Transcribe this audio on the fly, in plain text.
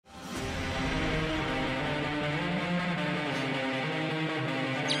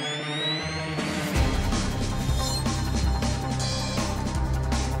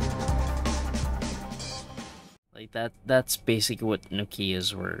that's basically what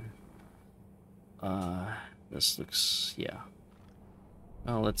Nokias were. This looks, yeah.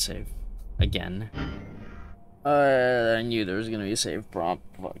 Oh, let's save again. I knew there was gonna be a save prompt.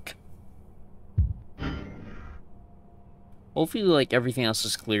 Fuck. Hopefully, like, everything else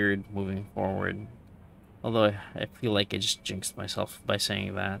is cleared moving forward. Although I feel like I just jinxed myself by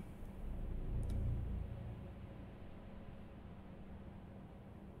saying that.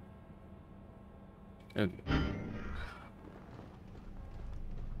 Okay.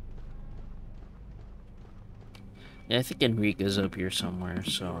 Yeah, I think Enrica's up here somewhere,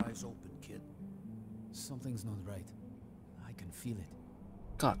 so... Keep your eyes open, kid. Something's not right. I can feel it.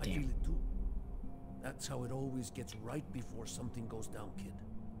 God I feel damn. it too. That's how it always gets right before something goes down, kid.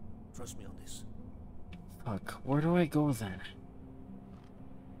 Trust me on this. Fuck, where do I go then?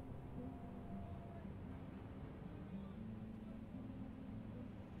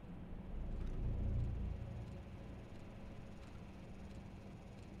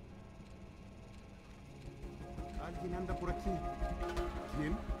 Alguien anda por aquí.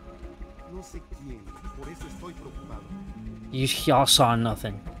 ¿Quién? No sé quién. Por eso estoy preocupado. Y'all saw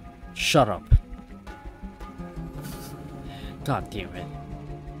nothing. Shut up. God damn it.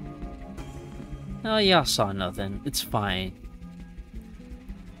 No, y'all saw nothing. It's fine.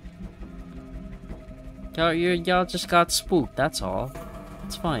 Y'all just got spooked, that's all.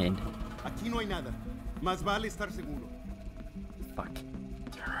 It's fine. Aquí no hay nada. Más vale estar seguro. Fuck.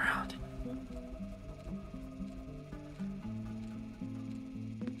 Turn around.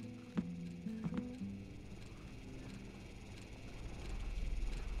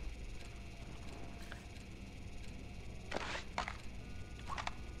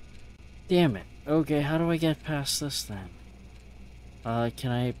 Damn it. Okay, how do I get past this then?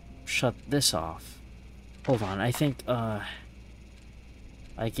 Can I shut this off? Hold on, I think, I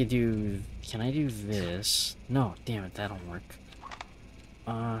could do... Can I do this? No, damn it, that don't work.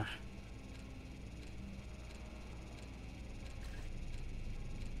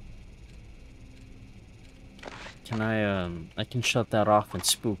 Can I can shut that off and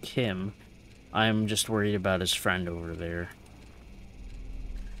spook him. I'm just worried about his friend over there.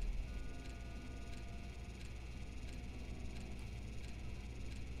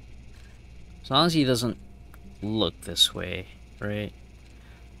 As long as he doesn't look this way, right?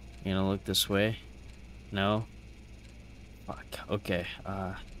 You gonna look this way? No? Fuck, okay,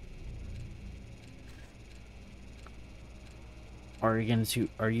 are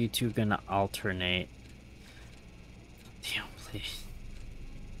you two gonna alternate? Damn, please.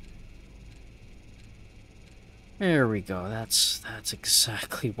 There we go, that's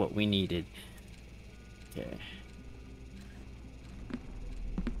exactly what we needed. Okay.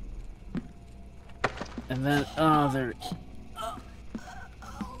 And then, oh, there...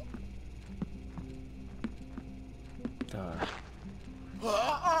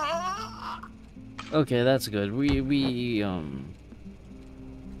 Okay, that's good. We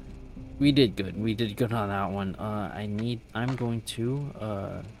did good. We did good on that one. I'm going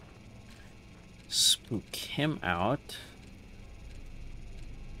to, spook him out.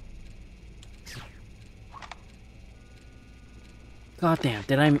 God damn,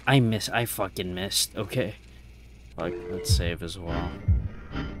 did I fucking missed. Okay. Like, let's save as well.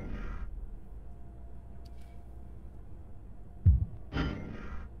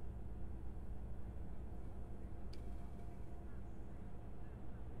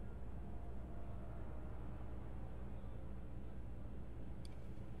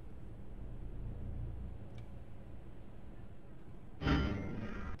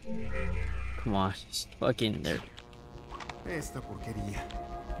 Come on, just fucking there. Esta porquería.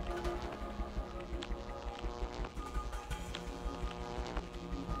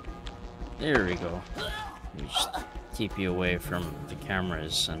 There we go. We just keep you away from the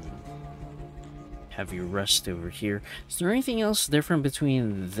cameras and have you rest over here. Is there anything else different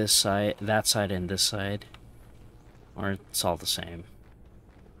between this side, that side, and this side? Or it's all the same?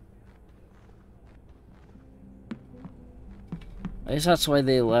 I guess that's why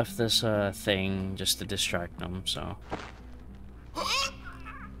they left this thing, just to distract them, so...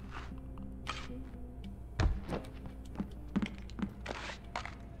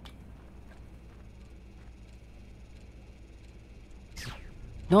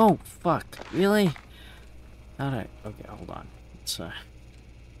 No! Fuck! Really? Okay, hold on. Let's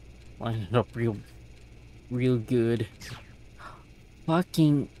line it up real good.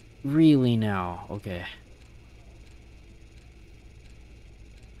 Fucking really now. Okay.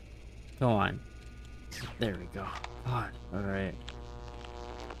 Go on. There we go. God. Alright.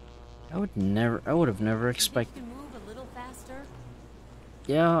 I would have never expected. Move a little faster.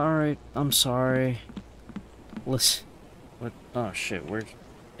 Yeah, alright. I'm sorry. Listen. What? Oh shit, where's...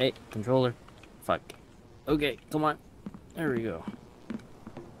 Hey, controller. Fuck. Okay, come on. There we go.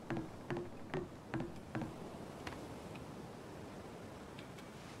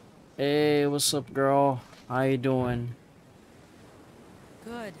 Hey, what's up, girl? How you doing?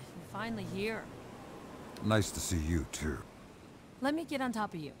 Good. You're finally here. Nice to see you, too. Let me get on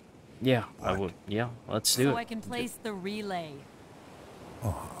top of you. Yeah, I What? would. Yeah, let's do So it. I can place the relay.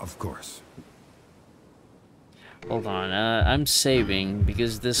 Oh, of course. Hold on, I'm saving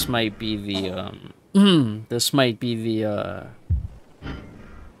because this might be the this might be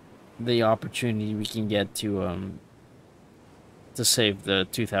the opportunity we can get to save the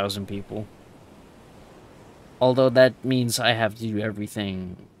 2,000 people. Although that means I have to do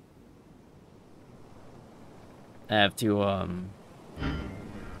everything. I have to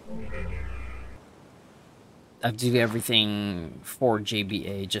do everything for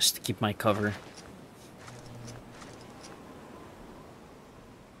JBA just to keep my cover.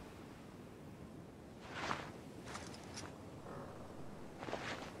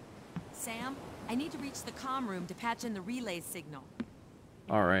 Sam, I need to reach the comm room to patch in the relay signal.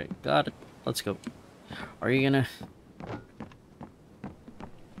 Alright, got it. Let's go. Are you gonna...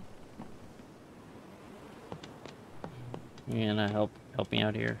 You gonna help me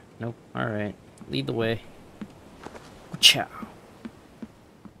out here? Nope. Alright. Lead the way. Ciao.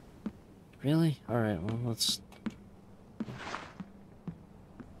 Really? Alright, well, let's...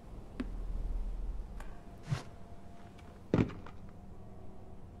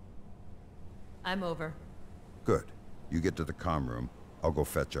 I'm over. Good. You get to the comm room. I'll go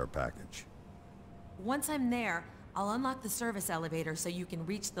fetch our package. Once I'm there, I'll unlock the service elevator so you can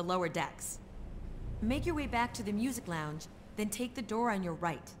reach the lower decks. Make your way back to the music lounge, then take the door on your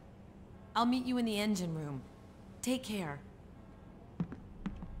right. I'll meet you in the engine room. Take care.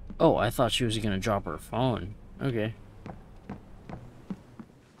 Oh, I thought she was gonna drop her phone. Okay.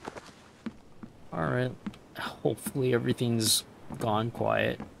 Alright. Hopefully everything's gone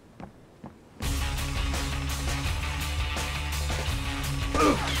quiet.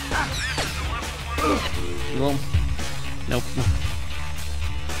 Well, nope.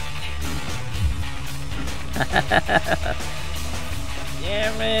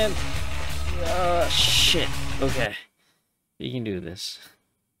 Yeah, man. Oh, shit. Okay. You can do this.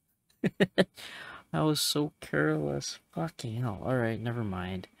 I was so careless. Fucking hell. Alright, never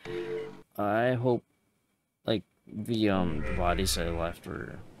mind. I hope, like, the bodies I left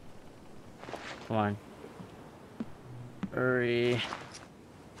were... Come on. Hurry.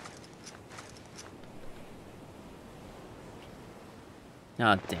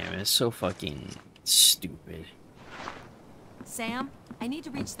 God damn it, it's so fucking stupid. Sam, I need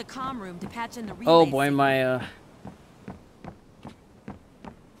to reach the comm room to patch in the relay Oh boy, signal. my,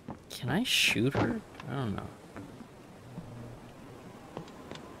 Can I shoot her? I don't know.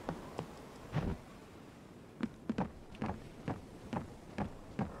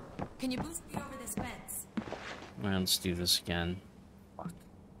 Can you boost me over this fence? Alright, let's do this again. Fuck.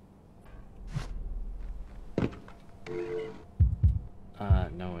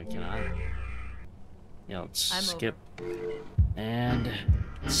 No, I cannot. Yeah, let's I'm skip. And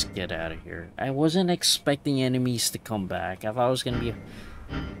let's get out of here. I wasn't expecting enemies to come back. I thought it was gonna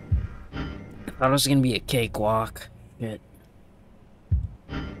be a cakewalk. Shit.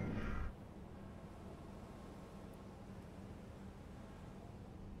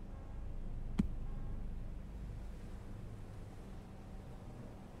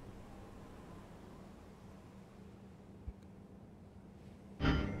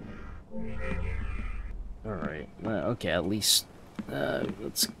 Alright, okay, at least,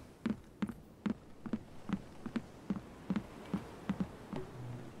 let's...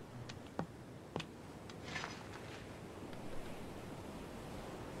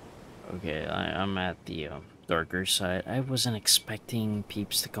 Okay, I'm at the, darker side. I wasn't expecting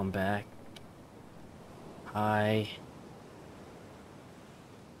peeps to come back. Hi.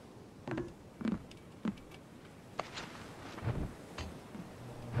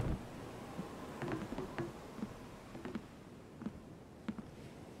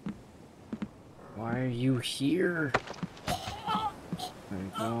 Why are you here? There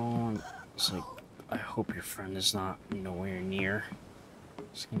you go. It's like, I hope your friend is not nowhere near.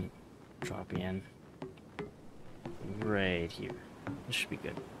 Just gonna drop you in. Right here. This should be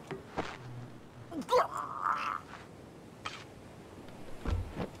good.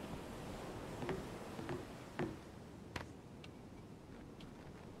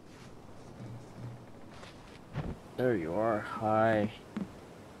 There you are. Hi.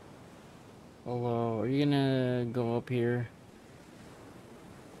 Hello. Are you gonna go up here?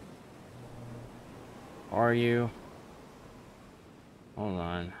 are you? Hold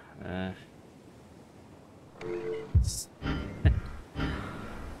on.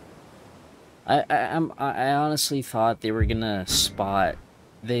 I honestly thought they were gonna spot.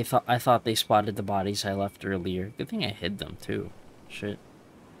 I thought they spotted the bodies I left earlier. Good thing I hid them too. Shit.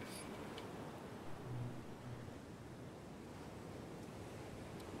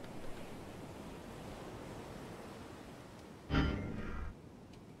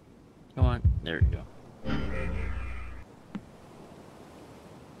 Come on. There we go.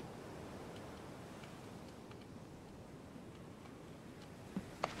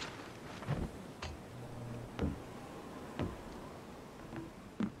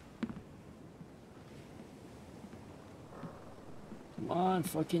 Come on,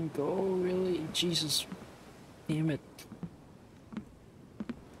 fucking go, really? Jesus. Damn it.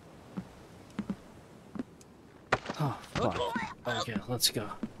 Oh, fuck. Okay, let's go.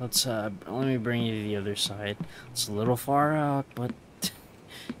 Let me bring you to the other side. It's a little far out, but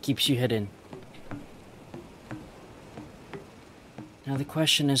keeps you hidden. Now the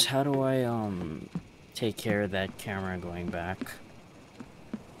question is, how do I, take care of that camera going back?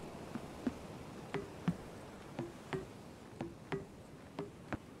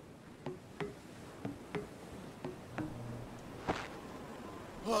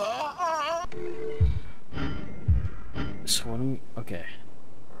 So okay.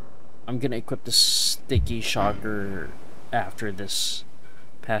 I'm gonna equip the sticky shocker after this,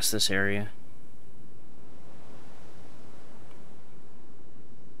 past this area.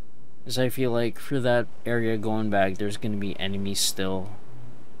 Because I feel like for that area going back, there's gonna be enemies still.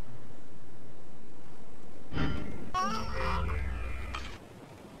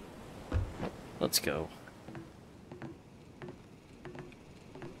 Let's go.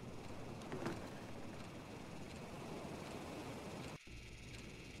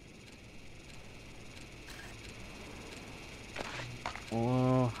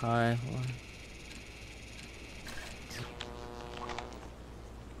 Oh, hi.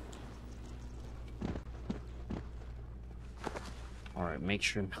 Alright, make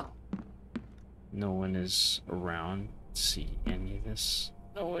sure no one is around to see any of this.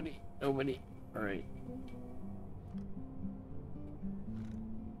 Nobody. Alright.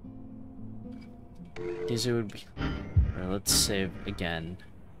 Because it would be... Alright, let's save again.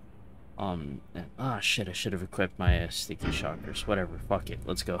 Shit, I should have equipped my sticky shockers. Whatever, fuck it,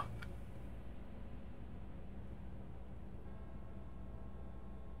 let's go.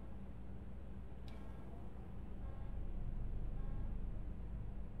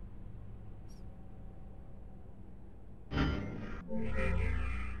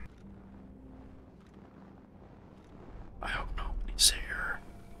 I hope nobody's here.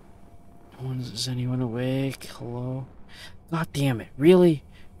 Is anyone awake? Hello? God damn it, really?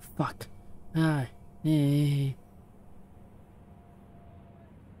 Fuck. Oh,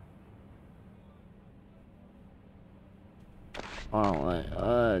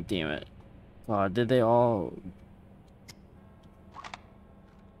 damn it. God, did they all...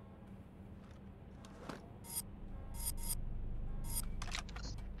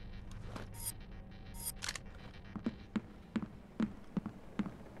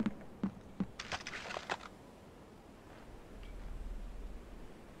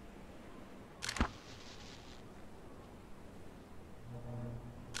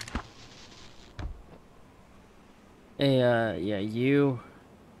 Hey, yeah, you.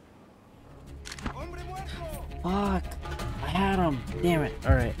 Fuck! I had him! Damn it!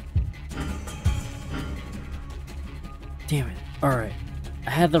 Alright. Damn it. Alright. I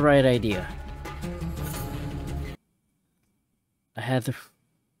had the right idea.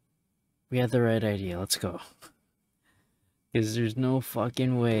 We had the right idea. Let's go. Because there's no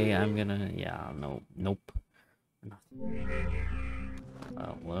fucking way I'm gonna... Yeah, no. Nope.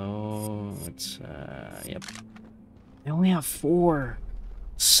 Hello? It's, yep. I only have 4.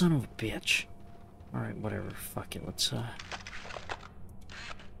 Son of a bitch. Alright, whatever. Fuck it. Let's,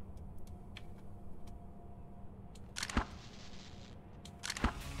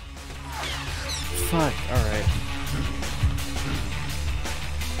 Fuck. Alright.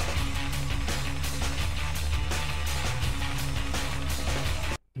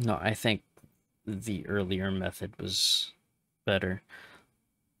 No, I think the earlier method was better.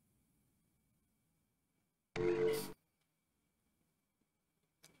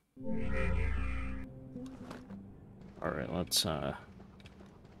 Alright, let's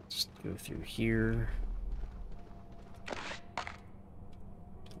just go through here.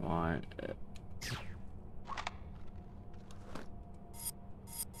 Come on.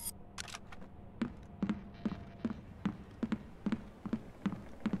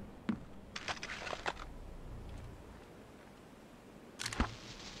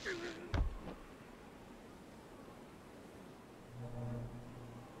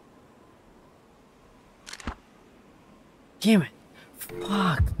 Damn it.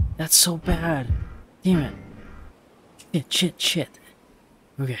 Fuck. That's so bad. Damn it. Shit.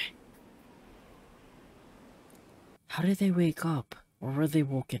 Okay. How did they wake up? Or were they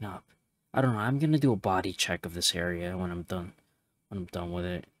woken up? I don't know. I'm gonna do a body check of this area when I'm done. When I'm done with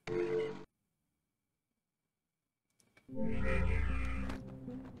it.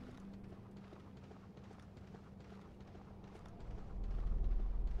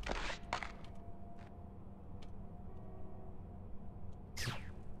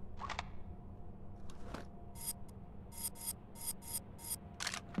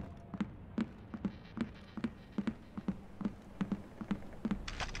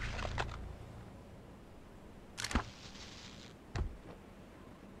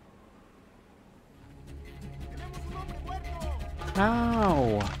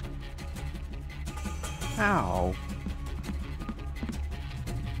 Ow! Ow!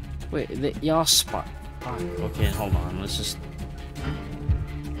 Wait, y'all spot. Fuck. Okay, hold on. Let's just.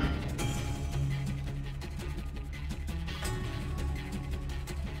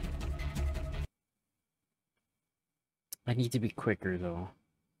 I need to be quicker though.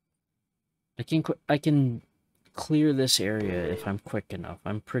 I can clear this area if I'm quick enough.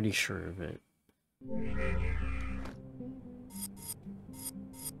 I'm pretty sure of it.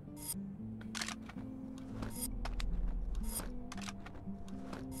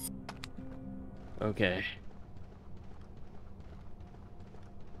 Okay.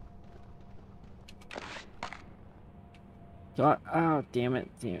 God, oh, damn it.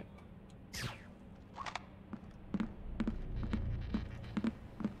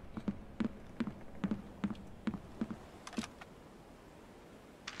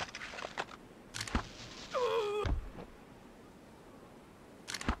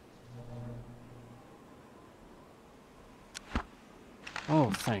 Oh,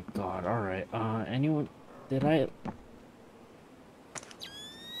 thank God. Alright, anyone... Did I...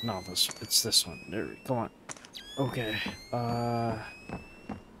 No, it's this one. There, come on. Okay,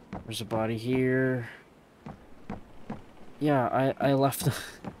 there's a body here. Yeah, I left...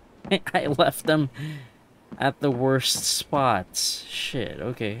 I left them at the worst spots. Shit,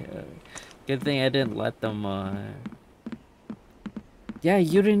 okay. Good thing I didn't let them, Yeah,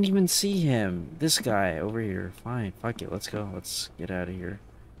 you didn't even see him. This guy over here. Fine, fuck it. Let's go. Let's get out of here.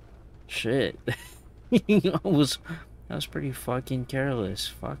 Shit. that was pretty fucking careless.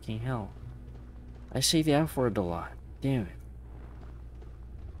 Fucking hell. I say the F word a lot. Damn it.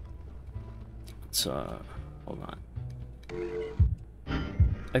 Let's, hold on.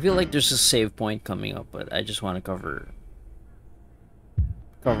 I feel like there's a save point coming up, but I just want to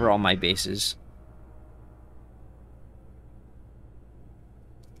cover all my bases.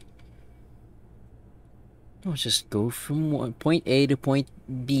 Let's just go from point A to point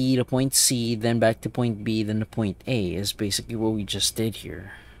B to point C, then back to point B, then to point A is basically what we just did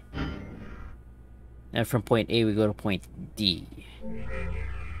here. And from point A we go to point D.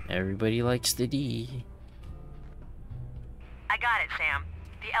 Everybody likes the D. I got it, Sam.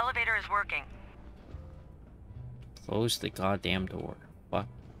 The elevator is working. Close the goddamn door. What?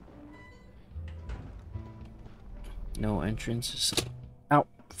 No entrances. Ow.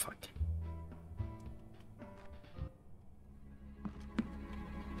 Fuck.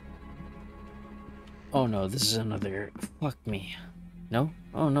 Oh no, this is another... Fuck me. No?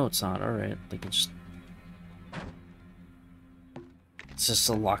 Oh no, it's not. Alright, they can just... It's just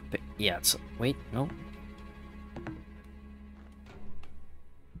a lockpick. Yeah, it's... Wait, no.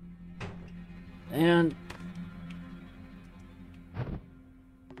 And...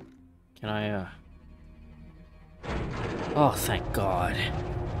 Can I, Oh, thank God.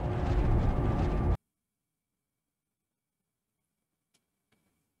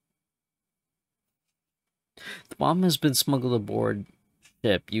 The bomb has been smuggled aboard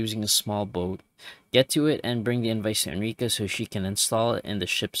ship using a small boat. Get to it and bring the invoice to Enrica so she can install it in the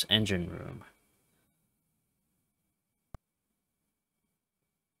ship's engine room.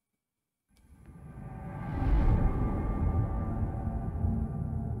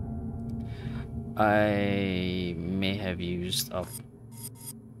 I may have used up.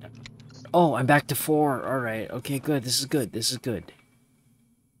 Oh, I'm back to 4. Alright, okay, good. This is good. This is good.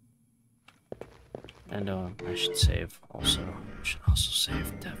 And I should save also. I should also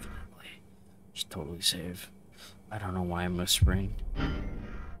save, definitely. Should totally save. I don't know why I'm whispering.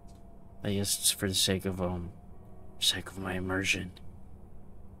 I guess it's for the sake of my immersion.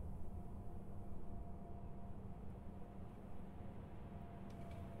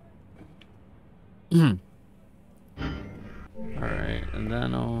 Alright, and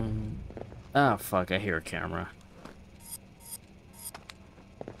then ah, fuck, I hear a camera.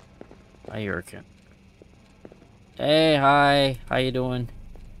 Hey, hi. How you doing?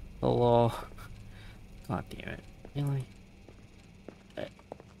 Hello. God damn it. Really?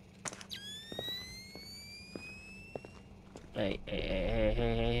 Hey.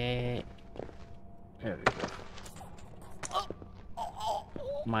 There we go.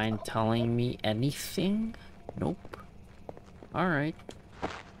 Mind telling me anything? Nope. Alright.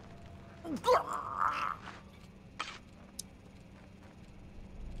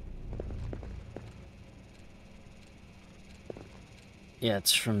 Yeah,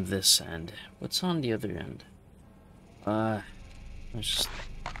 it's from this end. What's on the other end? Let's just...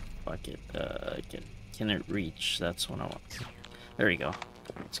 Fuck it. Can it reach? That's what I want. There we go.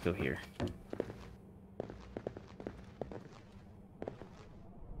 Let's go here.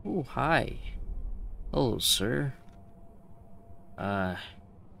 Oh, hi. Hello, sir.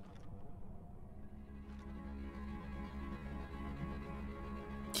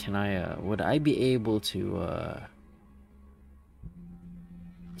 Can I, would I be able to,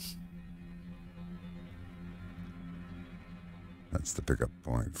 That's the pickup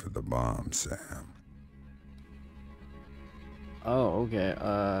point for the bomb, Sam. Oh, okay,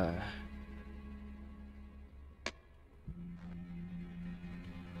 yeah,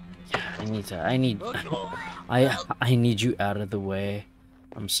 I need you out of the way.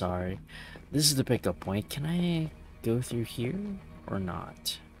 I'm sorry. This is the pickup point. Can I go through here or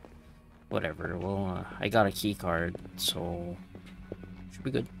not? Whatever. Well, I got a key card, so should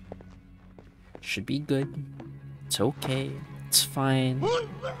be good. Should be good. It's okay. It's fine.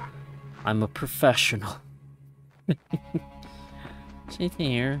 I'm a professional. Is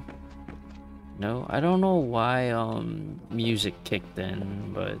anything here? No, I don't know why music kicked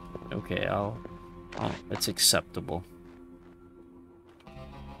in, but okay, it's acceptable.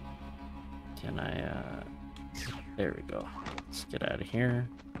 Can I there we go. Let's get out of here.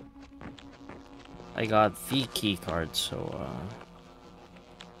 I got the key card, so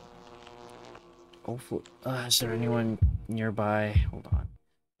hopefully is there anyone nearby? Hold on.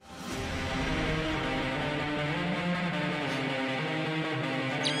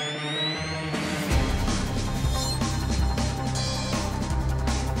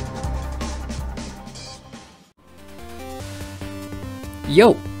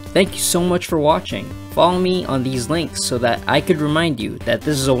 Yo, thank you so much for watching. Follow me on these links so that I could remind you that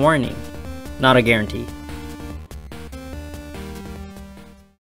this is a warning, not a guarantee.